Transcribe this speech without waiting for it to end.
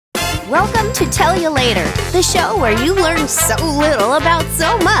Welcome to Tell You Later, the show where you learn so little about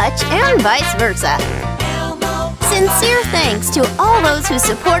so much and vice versa. Sincere thanks to all those who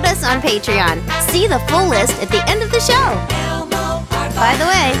support us on Patreon. See the full list at the end of the show. By the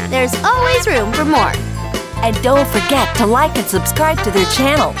way, there's always room for more. And don't forget to like and subscribe to their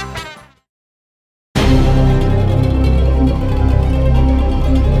channel.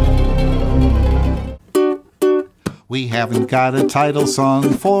 We haven't got a title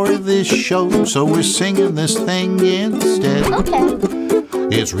song for this show, so we're singing this thing instead. Okay.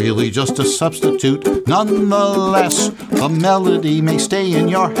 It's really just a substitute. Nonetheless, the melody may stay in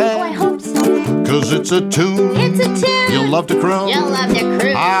your head. Oh, I hope so. 'Cause it's a tune. It's a tune. You'll love to croon. You'll love to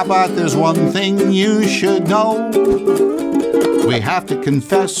croon. Ah, but there's one thing you should know. We have to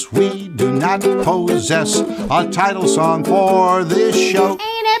confess we do not possess a title song for this show. Ain't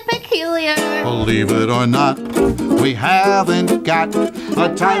it peculiar? Believe it or not, we haven't got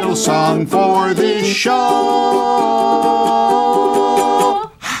a title song for this show.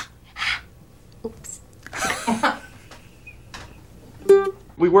 Oops.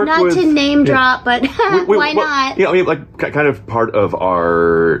 We work Not with, to name drop, but why well, not? Yeah, I mean, like kind of part of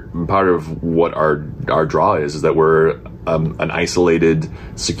what our draw is that we're an isolated,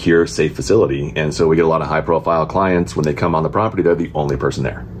 secure, safe facility, and so we get a lot of high-profile clients. When they come on the property, they're the only person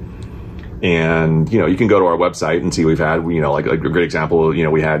there. And you can go to our website and see we've had like a great example.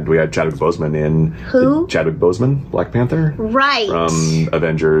 We had Chadwick Boseman in Who? Chadwick Boseman, Black Panther, Right. from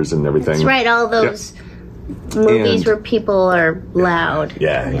Avengers and everything. That's right. All those movies And- where people are loud.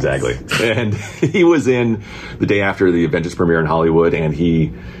 Yeah, exactly. And he was in the day after the Avengers premiere in Hollywood, and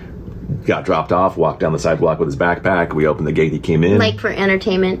he got dropped off, walked down the sidewalk with his backpack. We opened the gate, he came in. Like for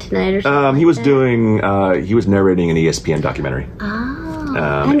Entertainment Tonight or something. He was doing, he was narrating an ESPN documentary. Oh.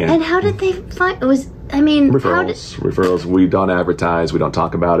 And and how did they find? Referrals. We don't advertise. We don't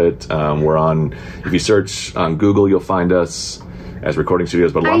talk about it. We're on. If you search on Google, you'll find us as recording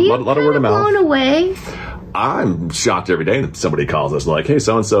studios. But a lot of word of mouth. Blown away? I'm shocked every day that somebody calls us like, "Hey,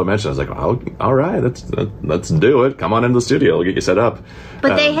 so and so mentioned." I was like, "Oh, all right, let's do it. Come on into the studio. We'll get you set up."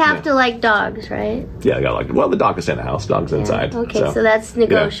 But they have to like dogs, right? Yeah, I got the dog can stay in the house. Dog's inside. Okay, so that's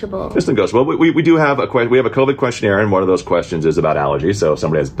negotiable. Yeah, it's negotiable. We do have a COVID questionnaire, and one of those questions is about allergies. So if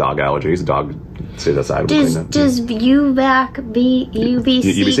somebody has dog allergies, the dog stays outside. Does UBC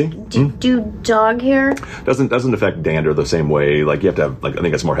do dog hair? Doesn't affect dander the same way. Like you have to have I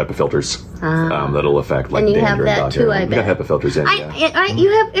think it's more HEPA filters that'll affect like and you dander have that and dog too, hair. I bet. We got HEPA filters in.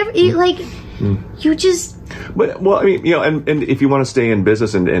 You just. But well, I mean, and if you want to stay in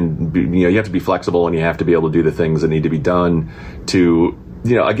business and you have to be flexible and you have to be able to do the things that need to be done to.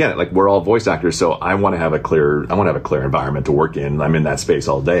 Again, like we're all voice actors, so I want to have a clear environment to work in. I'm in that space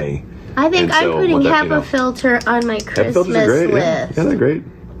all day. I think I'm putting HEPA filter on my Christmas filters are great, list. Yeah, they're great.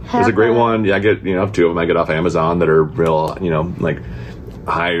 There's a great one. Yeah, I get 2 of them I get off Amazon that are real, like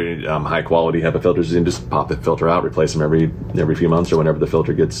high quality HEPA filters, and just pop the filter out, replace them every few months or whenever the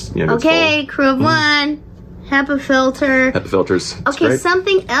filter gets okay, full. crew of one. HEPA filter. HEPA filters. Okay,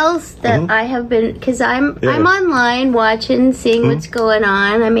 something else that I have been, because I'm online watching, seeing what's going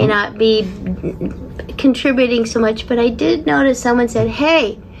on. I may not be contributing so much, but I did notice someone said,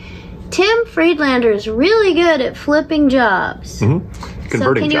 "Hey, Tim Friedlander is really good at flipping jobs."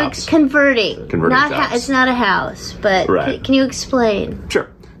 Converting jobs. Converting jobs. It's not a house, but can you explain? Sure.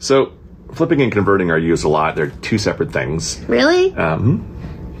 So flipping and converting are used a lot. They're two separate things. Really?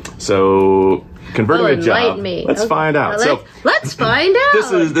 So converting a job. Me. Let's find out. Let's find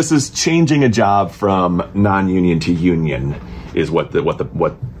out. This is changing a job from non-union to union is what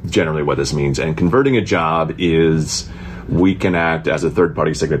generally what this means. And converting a job is we can act as a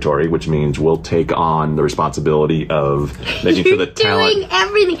third-party signatory, which means we'll take on the responsibility of making sure the talent. You're doing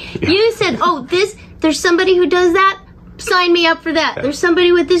everything. Yeah. You said, there's somebody who does that. Sign me up for that. There's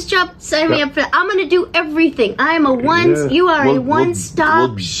somebody with this job. Sign me up for that. I'm going to do everything. I am a You are a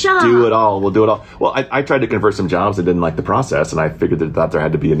one-stop shop. We'll do it all. Well, I tried to convert some jobs that didn't like the process, and I figured that there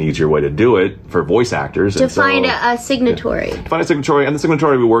had to be an easier way to do it for voice actors. To find a signatory. To find a signatory, and the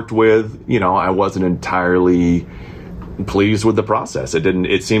signatory we worked with, I wasn't entirely pleased with the process.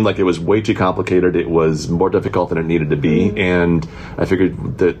 It seemed like it was way too complicated. It was more difficult than it needed to be, and I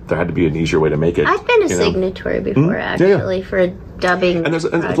figured that there had to be an easier way to make it. I've been a signatory before, actually, for a dubbing. And there's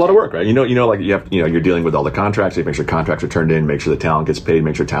a lot of work, right? Like you're dealing with all the contracts. You make sure contracts are turned in, make sure the talent gets paid,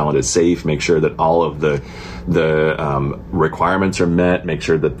 make sure talent is safe, make sure that all of the requirements are met, make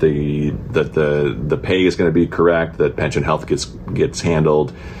sure that the pay is going to be correct, that pension health gets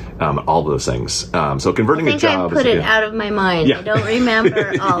handled. all those things. So converting a job. I think I put it out of my mind. Yeah. I don't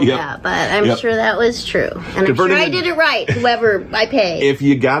remember all that, but I'm sure that was true. And I'm sure I did it right, whoever I paid. If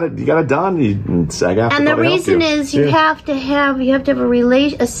you got it done, SAG-AFTRA. And the reason is you have to have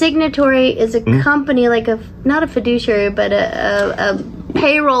a signatory is a company, like not a fiduciary, but a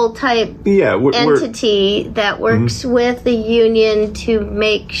payroll type entity that works with the union to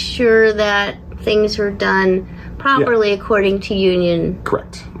make sure that things are done properly according to union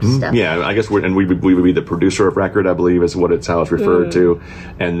stuff. Yeah, I guess we would be the producer of record, I believe is how it's referred to,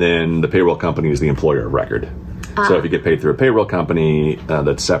 and then the payroll company is the employer of record. So if you get paid through a payroll company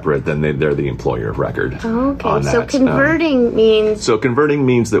that's separate, then they're the employer of record. Okay, so converting means... So converting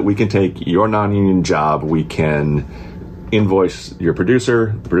means that we can take your non-union job, we can invoice your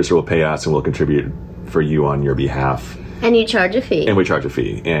producer, the producer will pay us, and we'll contribute for you on your behalf. And you charge a fee. And we charge a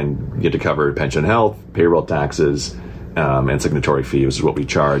fee. And you get to cover pension, health, payroll taxes, and signatory fees is what we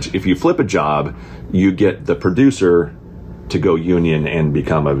charge. If you flip a job, you get the producer to go union and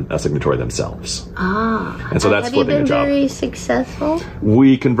become a signatory themselves. And so that's flipping a job. Have you been very successful?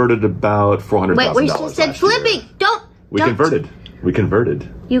 We converted about $400,000. Wait, we just said flipping. Converted. We converted.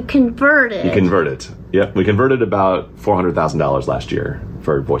 You converted. You converted. Yep. We converted about $400,000 last year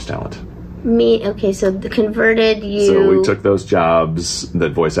for voice talent. Okay, so the converted you... So we took those jobs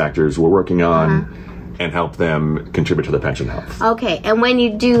that voice actors were working on and helped them contribute to their pension health. Okay, and when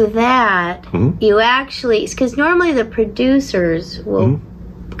you do that, you actually... Because normally the producers will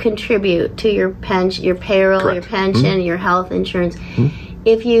contribute to your pension, your payroll, your pension, your health insurance.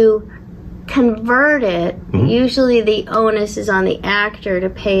 If you convert it, usually the onus is on the actor to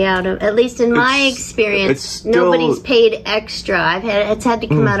pay out of, at least in my experience, nobody's paid extra. It's had to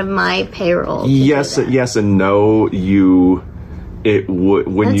come out of my payroll. Yes and no. That's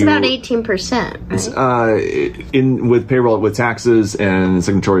about 18%, right? With payroll, with taxes and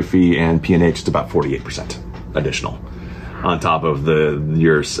signatory fee and P&H, it's about 48% additional on top of the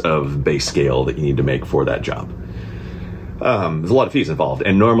years of base scale that you need to make for that job. There's a lot of fees involved,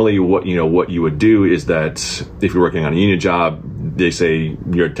 and normally what you would do is that if you're working on a union job, they say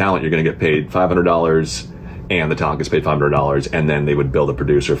your talent, you're going to get paid $500, and the talent gets paid $500, and then they would bill the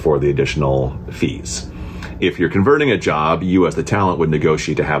producer for the additional fees. If you're converting a job, you as the talent would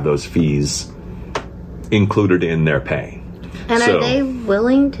negotiate to have those fees included in their pay. And are they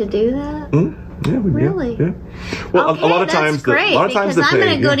willing to do that? Yeah, really? Yeah. Well, okay, a lot of times, great, I'm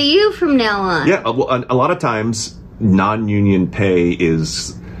going to go to you from now on. Yeah, well, a lot of times, non-union pay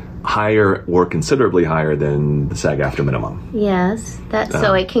is higher or considerably higher than the SAG-AFTRA minimum. Yes,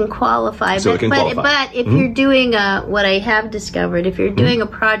 so it can qualify. But if you're doing what I have discovered, if you're doing a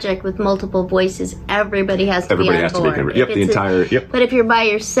project with multiple voices, everybody has to be on board. But if you're by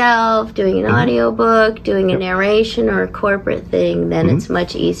yourself, doing an audiobook, doing a narration or a corporate thing, then it's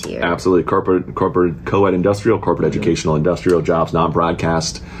much easier. Absolutely. Corporate co-ed industrial, corporate educational industrial jobs,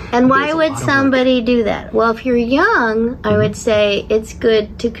 non-broadcast. And why would somebody do that? Well, if you're young, I would say it's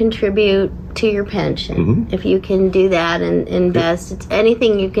good to contribute to your pension. If you can do that and invest, it's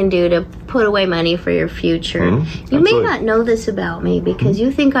anything you can do to put away money for your future. You may not know this about me because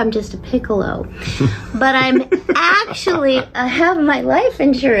you think I'm just a piccolo, but I'm actually, I have my life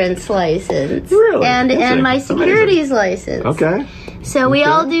insurance license and my securities license. Okay. So we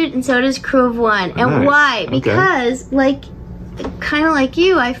all do, and so does Crew of One. And why? Because kind of like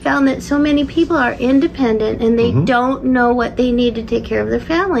you, I found that so many people are independent and they don't know what they need to take care of their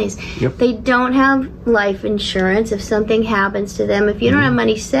families. They don't have life insurance if something happens to them. If you don't have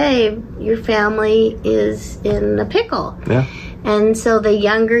money saved, your family is in a pickle. And so the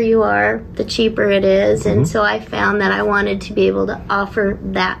younger you are, the cheaper it is. And so I found that I wanted to be able to offer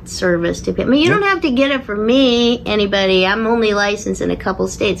that service to people. I mean, you don't have to get it from me, anybody. I'm only licensed in a couple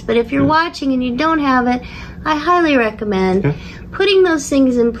states. But if you're watching and you don't have it, I highly recommend putting those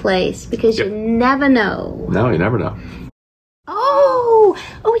things in place because you never know. No, you never know. Oh,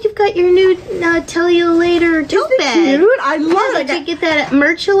 you've got your new Tell You Later tote bag. Cute? I love it. Did you get that at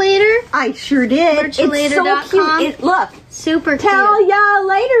Merchulator? I sure did. Merchulator.com. It's so cute. Look. Super cute. Tell Ya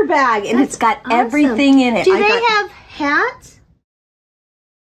Later bag. And it's got everything in it. Do they have hats?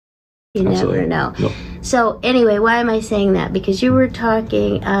 You never know. Nope. So anyway, why am I saying that? Because you were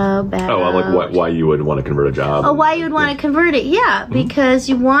talking about why you would want to convert a job. Why you would want to convert it? Yeah, because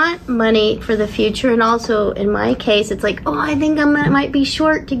you want money for the future, and also in my case, it's like, I think might be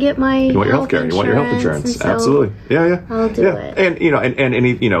short to get my. You want your health care. You want your health insurance. So absolutely. Yeah. I'll do it.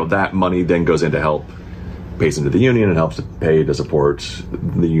 And that money then goes in to help. Pays into the union and helps to pay to support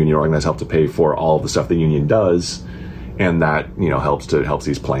the union organized, help to pay for all the stuff the union does and that helps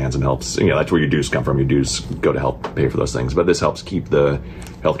these plans and helps that's where your dues come from. Your dues go to help pay for those things, but this helps keep the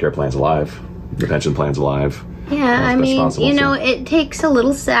healthcare plans alive, the pension plans alive. Yeah, I mean, it takes a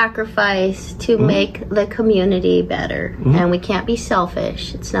little sacrifice to make the community better, and we can't be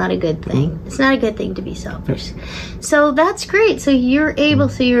selfish. It's not a good thing. It's not a good thing to be selfish. So that's great. So you're able,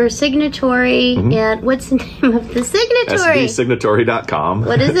 so you're a signatory, and what's the name of the signatory? SBsignatory.com.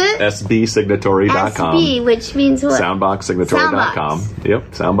 What is it? SBsignatory.com. SB, which means what? SoundBoxsignatory.com. SoundBox.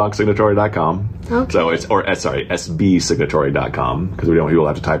 Yep, SoundBoxsignatory.com. Okay. So it's, SBsignatory.com, because we don't want people to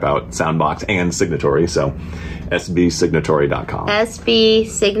have to type out SoundBox and Signatory, so SBsignatory.com.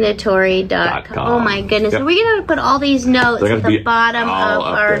 SBsignatory.com. Oh my goodness. Yep. We're going to put all these notes at the bottom of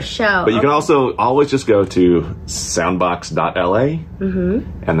our show. But you can also always just go to soundbox.la,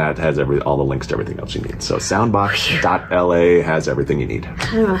 and that has all the links to everything else you need. So soundbox.la has everything you need.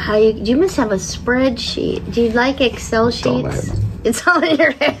 I don't know how you must have a spreadsheet. Do you like Excel sheets? It's all in my head. It's all in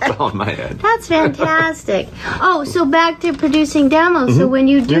your head. It's all in my head. That's fantastic. Oh, so back to producing demos. So when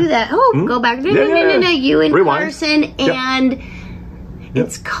you do that, go back. No, you and Rewind. Carson, and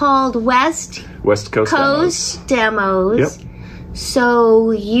it's called West Coast Demos. Yep. So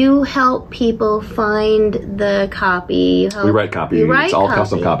you help people find the copy. We write copy. It's all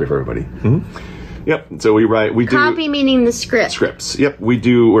custom copy for everybody. Yep. So we do copy, meaning the script. Scripts. Yep.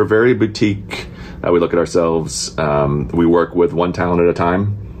 We're very boutique. We look at ourselves. We work with one talent at a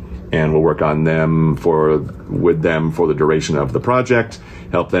time, and we'll work on them with them for the duration of the project.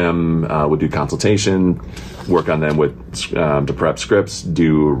 Help them. We'll do consultation. Work on them to prep scripts.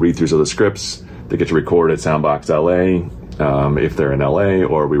 Do read-throughs of the scripts. They get to record at SoundBox LA if they're in LA,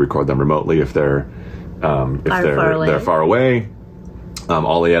 or we record them remotely if they're far away.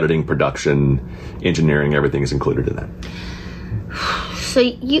 All the editing, production, engineering, everything is included in that. So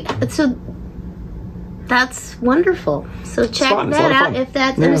that's wonderful. So check that out if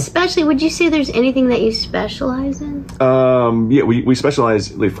that's, and especially, would you say there's anything that you specialize in? Yeah, we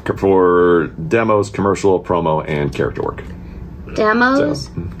specialize for demos, commercial, promo, and character work. Demos,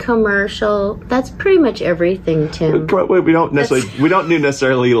 commercial, that's pretty much everything, Tim. We don't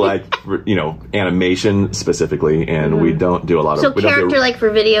necessarily like animation specifically, and we don't do a lot of character like for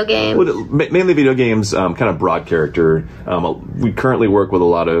video games. Mainly video games, kind of broad character. We currently work with a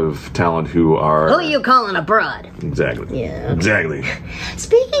lot of talent who are. Who are you calling abroad? Exactly. Yeah. Exactly.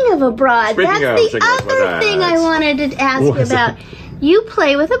 Speaking of abroad, that's the other thing I wanted to ask you about. You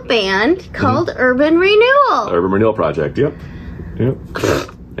play with a band called Urban Renewal. Urban Renewal Project. Yep. Yeah.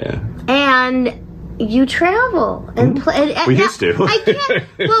 And you travel and play. We used to.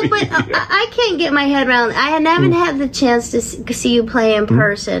 I can't get my head around. I haven't had the chance to see you play in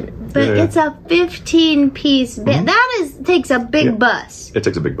person. But it's a 15-piece band. That takes a big bus. It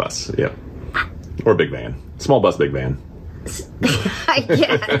takes a big bus. Yeah. Or a big van. Small bus, big van. I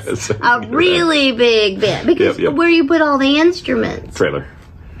guess a really big van, because where you put all the instruments. Trailer.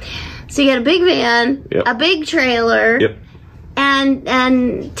 So you got a big van, a big trailer. Yep.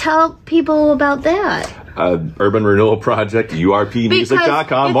 And tell people about that. Urban Renewal Project,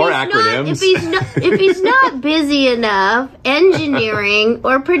 urpmusic.com, more acronyms. If he's not busy enough engineering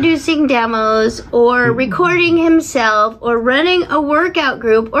or producing demos or recording himself or running a workout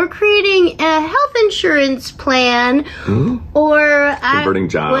group or creating a health insurance plan or converting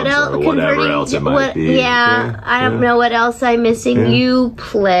jobs or whatever else it might be. I don't know what else I'm missing. You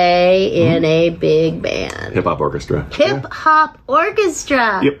play in a big band. Hip-hop orchestra. Hip-hop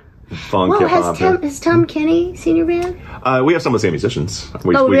orchestra. Yep. Funk, hip-hop. Has Tom Kenny seen your band? We have some of the same musicians.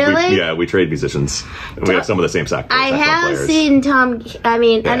 Really? We trade musicians. We have some of the same saxophone players. I have seen Tom. I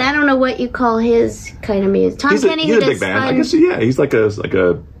mean, and I don't know what you call his kind of music. Tom Kenny, he's a big band. I guess he's like a.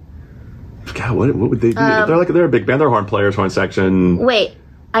 God, what would they do? They're a big band. They're horn players, horn section. Wait,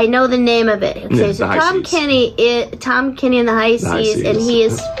 I know the name of it. Okay, so Tom Kenny and the High Seas, and he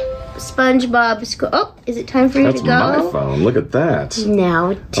is SpongeBob. Oh, is it time for you to go? That's my phone. Look at that.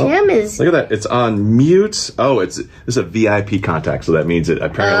 Now Tim is. Look at that. It's on mute. Oh, it's a VIP contact, so that means it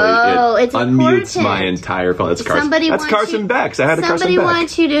apparently it unmutes my entire phone. That's Carson. That's Carson Beck. I had a Carson Beck. Somebody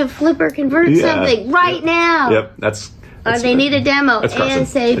wants you to flip or convert something right now. Yep, they need a demo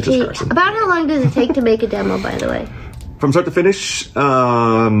ASAP. About how long does it take to make a demo, by the way? From start to finish?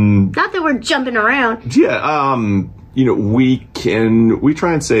 Not that we're jumping around. Yeah. We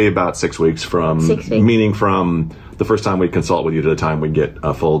try and say about 6 weeks meaning from the first time we consult with you to the time we get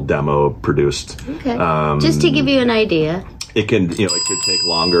a full demo produced. Okay. Just to give you an idea. It could take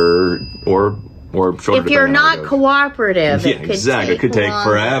longer or shorter. If you're not cooperative, it could take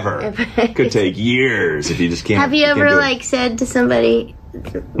forever. It could take years if you just can't. Have you ever said to somebody,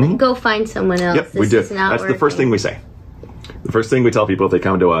 go find someone else? Yep, we do. That's the first thing we say. The first thing we tell people if they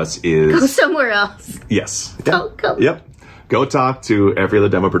come to us is... Go somewhere else. Yes. Go. Yep. Go talk to every other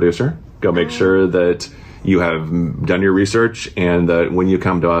demo producer. Go make sure that you have done your research and that when you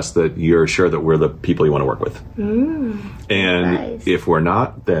come to us that you're sure that we're the people you want to work with. And if we're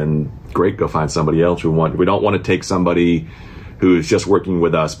not, then great, go find somebody else. We don't want to take somebody who's just working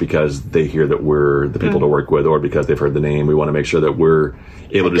with us because they hear that we're the people to work with or because they've heard the name. We want to make sure that we're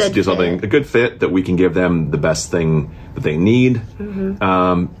able to do something, a good fit, that we can give them the best thing that they need.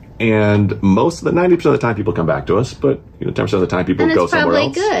 And most of the 90% of the time people come back to us, but 10% of the time people go somewhere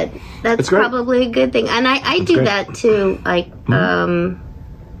else. That's probably good. That's probably a good thing. And I do that too, like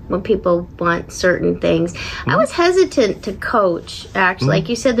when people want certain things. I was hesitant to coach, actually. Like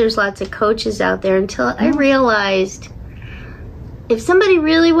you said, there's lots of coaches out there until I realized if somebody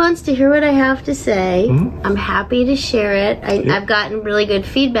really wants to hear what I have to say, I'm happy to share it. I've gotten really good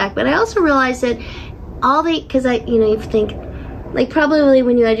feedback, but I also realized that because you think, like probably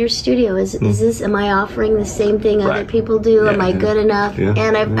when you had your studio, am I offering the same thing other people do? Am I good enough?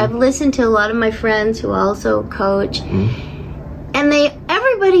 And I've listened to a lot of my friends who also coach, and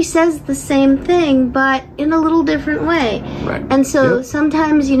everybody says the same thing, but in a little different way. And so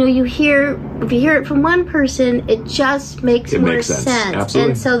sometimes, if you hear it from one person, it just makes more sense.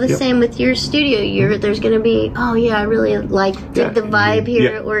 Absolutely. And so the same with your studio. There's going to be, I really dig the vibe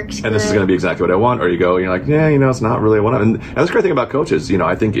here. It works good. And this is going to be exactly what I want. Or you go, and you're like, it's not really what I want. And that's the great thing about coaches.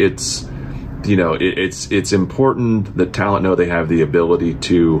 I think it's, it's important that talent know they have the ability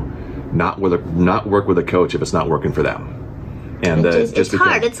to not work with a coach if it's not working for them. And it's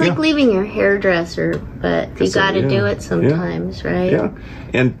hard. It's like leaving your hairdresser, but you got to do it sometimes, right? Yeah.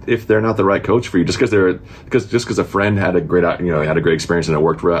 And if they're not the right coach for you, just because a friend had a great experience and it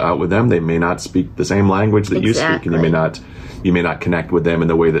worked out with them, they may not speak the same language that you speak, and you may not connect with them in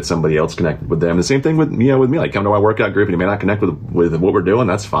the way that somebody else connected with them. The same thing with me. Like, come to our workout group and you may not connect with what we're doing.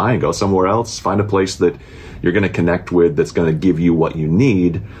 That's fine. Go somewhere else. Find a place that you're going to connect with that's going to give you what you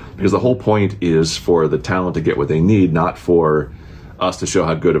need, because the whole point is for the talent to get what they need, not for us to show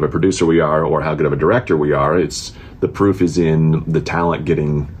how good of a producer we are or how good of a director we are. It's the proof is in the talent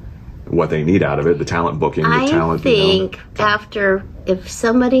getting what they need out of it, the talent booking, the talent. I think if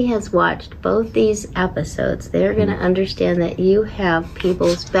somebody has watched both these episodes, they're going to understand that you have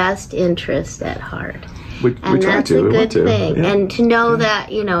people's best interest at heart. And that's a good thing. Yeah. And to know that,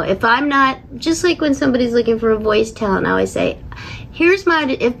 if I'm not, just like when somebody's looking for a voice talent, I always say, here's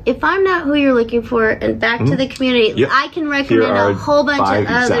if I'm not who you're looking for, and back to the community, I can recommend a whole bunch of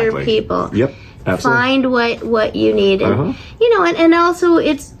other people. Absolutely. Find what you need. And, and also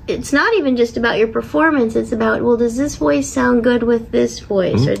it's not even just about your performance. It's about, does this voice sound good with this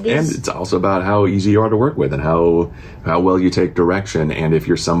voice? Or this? And it's also about how easy you are to work with and how well you take direction. And if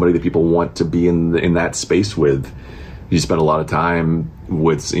you're somebody that people want to be in that space with, you spend a lot of time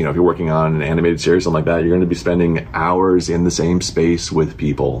with, if you're working on an animated series, something like that, you're going to be spending hours in the same space with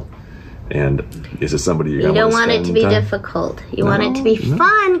people. And is it somebody you're going to want to spend? You don't want it to be difficult. You want it to be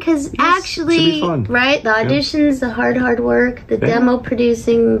fun, because actually, right, the auditions, the hard work, the demo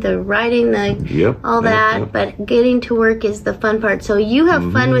producing, the writing, all that, but getting to work is the fun part. So you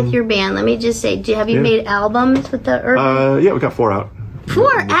have fun with your band. Let me just say, have you made albums with the Urban? Yeah, we got 4 out.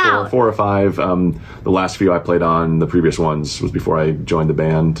 4 out? 4 or 5. The last few I played on, the previous ones, was before I joined the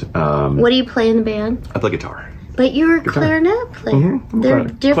band. What do you play in the band? I play guitar. But you're a clarinet player. They're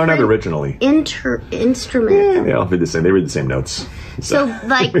different. Clarinet originally. Instruments. Yeah, they read the same notes. So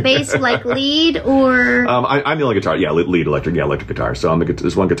like bass, like lead, or? I'm the only guitar. Yeah, lead electric. Yeah, electric guitar. So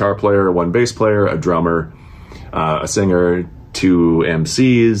there's 1 guitar player, 1 bass player, a drummer, a singer, 2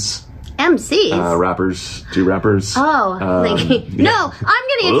 MCs. MCs? Rappers. 2 rappers. Oh, no, I'm going to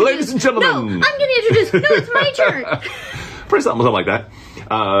introduce. Ladies and gentlemen. No, I'm going to introduce. No, it's my turn. Pretty something like that.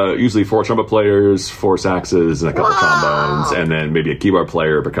 Usually 4 trumpet players, 4 saxes, and a couple trombones, and then maybe a keyboard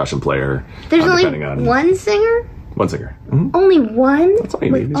player, a percussion player. There's only 1 singer? 1 singer. Only 1? That's all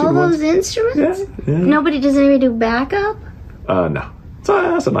you need. With all those instruments? Yeah. Does anybody do backup? No.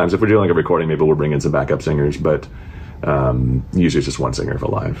 So, sometimes if we're doing a recording, maybe we'll bring in some backup singers, but usually it's just 1 singer for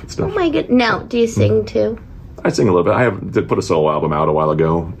live stuff. Oh my goodness. Now, do you sing too? I sing a little bit. I did put a solo album out a while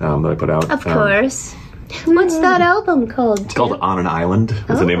ago that I put out. Of course. What's that album called? It's called On an Island.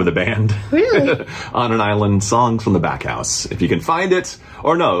 Is the name of the band. Really? On an Island, Songs from the Back House. If you can find it.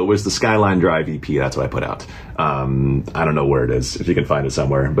 Or no, it was the Skyline Drive EP. That's what I put out. I don't know where it is, if you can find it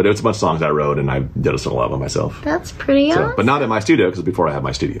somewhere. But it's a bunch of songs I wrote, and I did a solo album myself. That's pretty awesome. But not in my studio, because before I had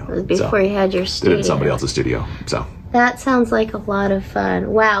my studio. It was before you had your studio. Did it in somebody else's studio. So. That sounds like a lot of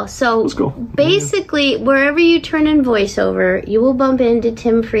fun. Wow. So cool. Basically, wherever you turn in voiceover, you will bump into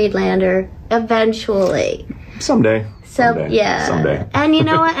Tim Friedlander eventually. Someday. Someday. And you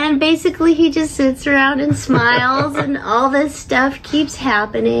know what? And basically he just sits around and smiles and all this stuff keeps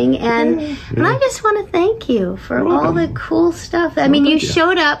happening. And I just want to thank you for all the cool stuff. I mean, you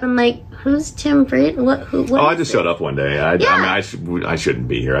showed up and like, who's Tim Fried? What I just showed up one day. I mean, I shouldn't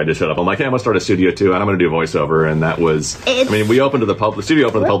be here. I just showed up. I'm like, hey, I'm going to start a studio too, and I'm going to do voiceover. And that was, we opened to the public. The studio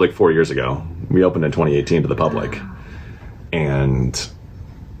opened to the public 4 years ago. We opened in 2018 to the public. And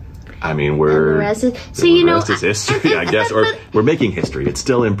I mean, the rest is history, I guess. Or we're making history. It's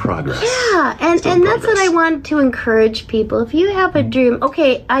still in progress. Yeah, and that's what I want to encourage people. If you have a dream,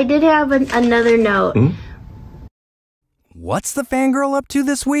 okay, I did have another note. What's the fangirl up to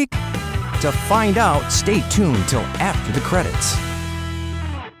this week? To find out, stay tuned till after the credits.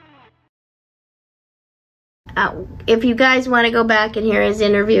 If you guys want to go back and hear his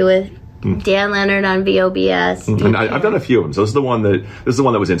interview with Dan Leonard on VOBS. And I've done a few of them. So this is the one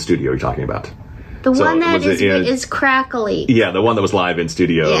that was in studio you're talking about. The one that is crackly. Yeah, the one that was live in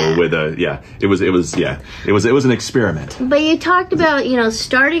studio with it was an experiment. But you talked about,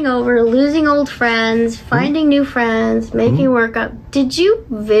 starting over, losing old friends, finding new friends, making work up. Did you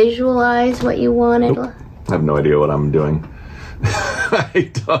visualize what you wanted? Nope. I have no idea what I'm doing.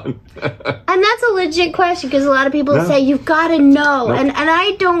 I don't. And that's a legit question because a lot of people say you've got to know, and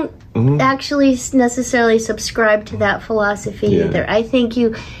I don't actually necessarily subscribe to that philosophy either. I think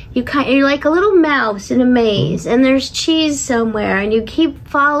you're like a little mouse in a maze, and there's cheese somewhere, and you keep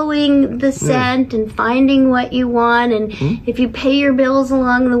following the scent and finding what you want, and if you pay your bills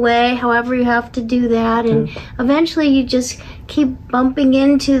along the way, however you have to do that, and eventually you just keep bumping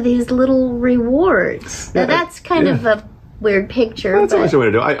into these little rewards. Now, that's kind of a weird picture. That's a nice way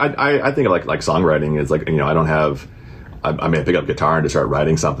to do it. I think like songwriting is like, I don't have, I may pick up guitar and just start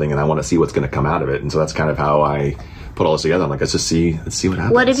writing something, and I want to see what's going to come out of it, and so that's kind of how I put all this together. I'm like, let's see what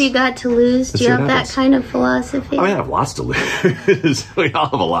happens. What have you got to lose? Do you have that kind of philosophy? I mean, I have lots to lose. We all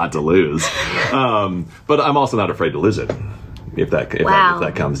have a lot to lose, but I'm also not afraid to lose it if that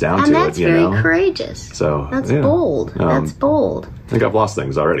comes down to it. And that's very courageous. So that's bold. That's bold. I think I've lost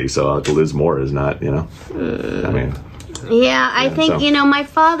things already, so to lose more is not. I mean. Yeah, I think, my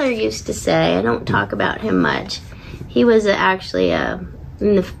father used to say, I don't talk about him much. He was actually in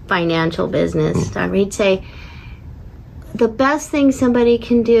the financial business. He'd say, the best thing somebody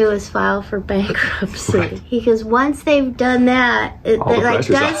can do is file for bankruptcy. Right. Because once they've done that, it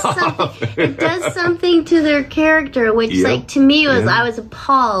does something to their character, which to me was, I was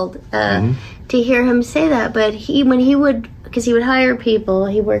appalled to hear him say that. But because he would hire people,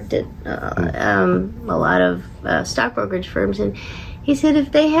 he worked at a lot of stock brokerage firms, and he said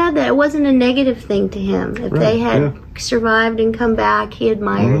if they had that, it wasn't a negative thing to him. If they had survived and come back, he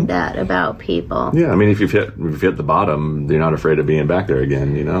admired that about people. Yeah, I mean, if you've hit the bottom, you're not afraid of being back there again.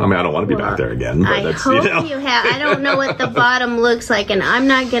 I mean, I don't want to be back there again. But I hope you have. I don't know what the bottom looks like, and I'm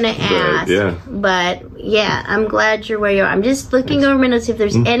not going to ask. But I'm glad you're where you are. I'm just looking over my notes if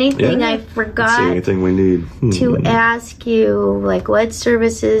there's anything I forgot. See anything we need to ask you, like what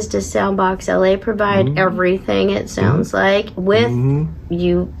services does SoundBox LA provide? Everything, it sounds like, with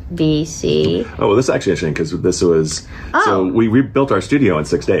UVC. Oh, well, this is actually interesting because this was so we rebuilt our studio in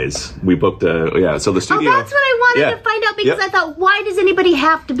 6 days. We booked so the studio. Oh, that's what I wanted to find out because I thought, why does anybody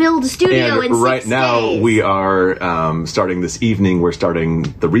have to build a studio in 6 days? Right now we are starting this evening. We're starting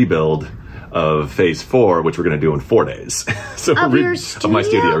the rebuild of phase 4, which we're going to do in 4 days. So of your studio? Of my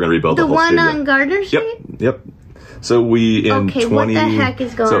studio, we're going to rebuild the whole studio. The one on Gardner Street? Yep. So we in 20. What the heck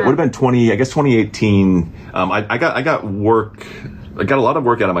is going on? So it would have been 2018. I got work. I got a lot of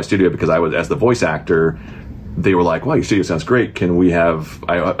work out of my studio because I was, as the voice actor, they were like, wow, your studio sounds great. Can we have,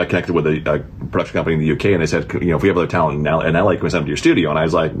 I connected with a production company in the UK, and they said, if we have other talent in LA, can we send them to your studio? And I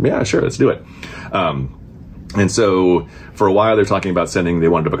was like, yeah, sure, let's do it. And so for a while they're talking about they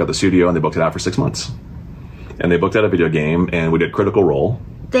wanted to book out the studio, and they booked it out for 6 months. And they booked out a video game, and we did Critical Role.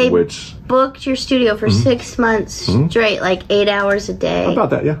 They booked your studio for 6 months straight, like 8 hours a day. About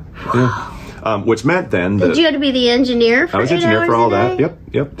that, yeah. Which meant then that you had to be the engineer for 8 hours a day? I was engineer for all that.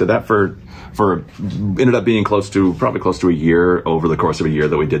 Yep. Did that for ended up being probably close to a year, over the course of a year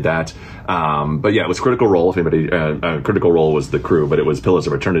that we did that. But yeah, it was Critical Role. If anybody, Critical Role was the crew, but it was Pillars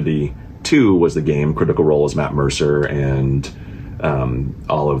of Eternity 2 was the game. Critical Role is Matt Mercer and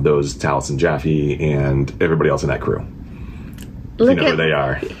all of those, Taliesin Jaffe and everybody else in that crew. You know who they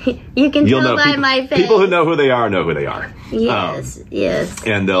are. You can tell by my face. People who know who they are know who they are. Yes.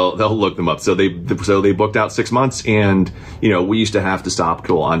 And they'll look them up. So they booked out 6 months, and we used to have to stop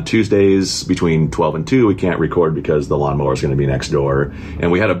on Tuesdays between 12 and 2. We can't record because the lawnmower is going to be next door,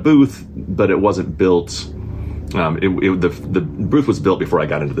 and we had a booth, but it wasn't built. The booth was built before I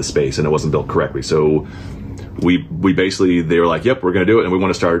got into the space, and it wasn't built correctly. So we basically, they were like, yep, we're going to do it, and we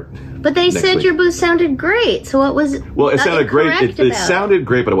want to start. But they said week. your booth sounded great. So what was well? It sounded great. It about sounded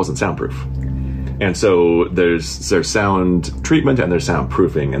great, but it wasn't soundproof. And so there's sound treatment and there's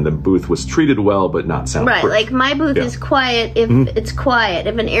soundproofing, and the booth was treated well, but not soundproof. Right, like my booth is quiet if it's quiet.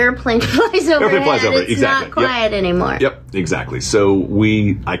 If an airplane flies overhead, it's not quiet anymore. Yep, exactly. So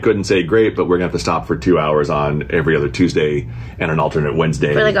I couldn't say great, but we're gonna have to stop for 2 hours on every other Tuesday and an alternate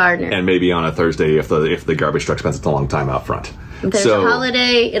Wednesday for the gardener, and maybe on a Thursday if the garbage truck spends a long time out front. If there's a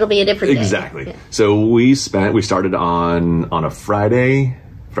holiday, it'll be a different day. Exactly. Yeah. So we started on a Friday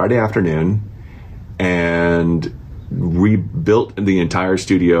afternoon. And rebuilt the entire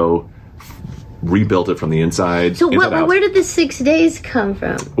studio, rebuilt it from the inside. So where did the 6 days come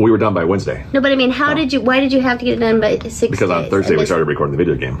from? We were done by Wednesday. No, but I mean, why did you have to get it done by 6 days? Because on Thursday we started recording the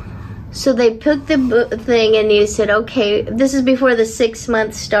video game. So they picked the thing and you said, okay, this is before the 6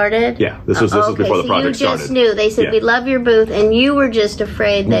 months started? Yeah, this was before the project started. So you just knew. They said, we love your booth, and you were just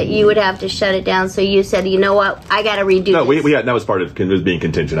afraid that you would have to shut it down, so you said, you know what, I got to redo this. No, that was part of it being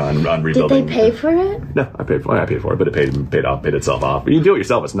contingent on rebuilding. Did they pay for it? No, I paid for it, but it paid itself off. But you do it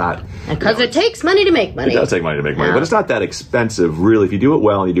yourself, it's not... Because it takes money to make money. It does take money to make money, but it's not that expensive, really. If you do it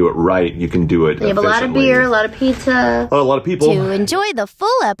well and you do it right, you can do it You have a lot of beer, a lot of pizza. A lot of people. To enjoy the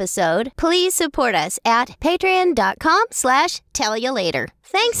full episode, please support us at patreon.com/tellyolater.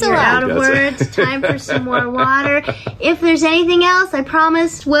 Thanks a lot. Out of words. Time for some more water. If there's anything else, I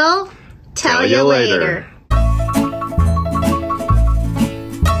promise we'll tell you later.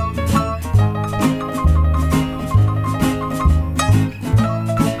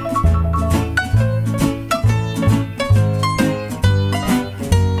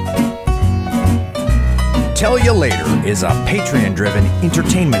 Tell You Later is a Patreon-driven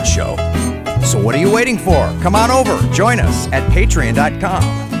entertainment show. So what are you waiting for? Come on over. Join us at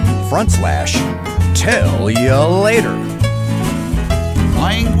patreon.com/Tell You Later.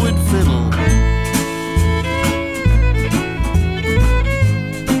 Playing wood fiddle.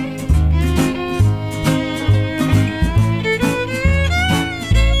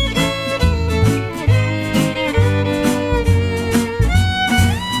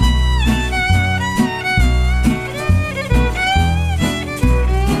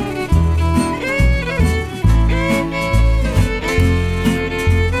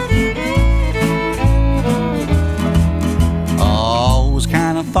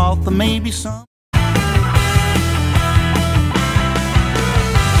 Thought there may be some.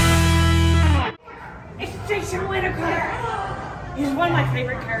 It's Jason Whittaker. He's one of my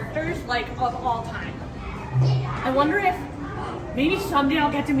favorite characters, like, of all time. I wonder if maybe someday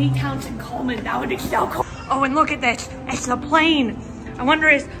I'll get to meet Townsend Coleman. That would be so cool. Oh, and look at this. It's the plane. I wonder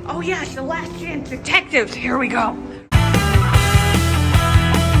if, oh yeah, it's the Last Chance Detectives. Here we go.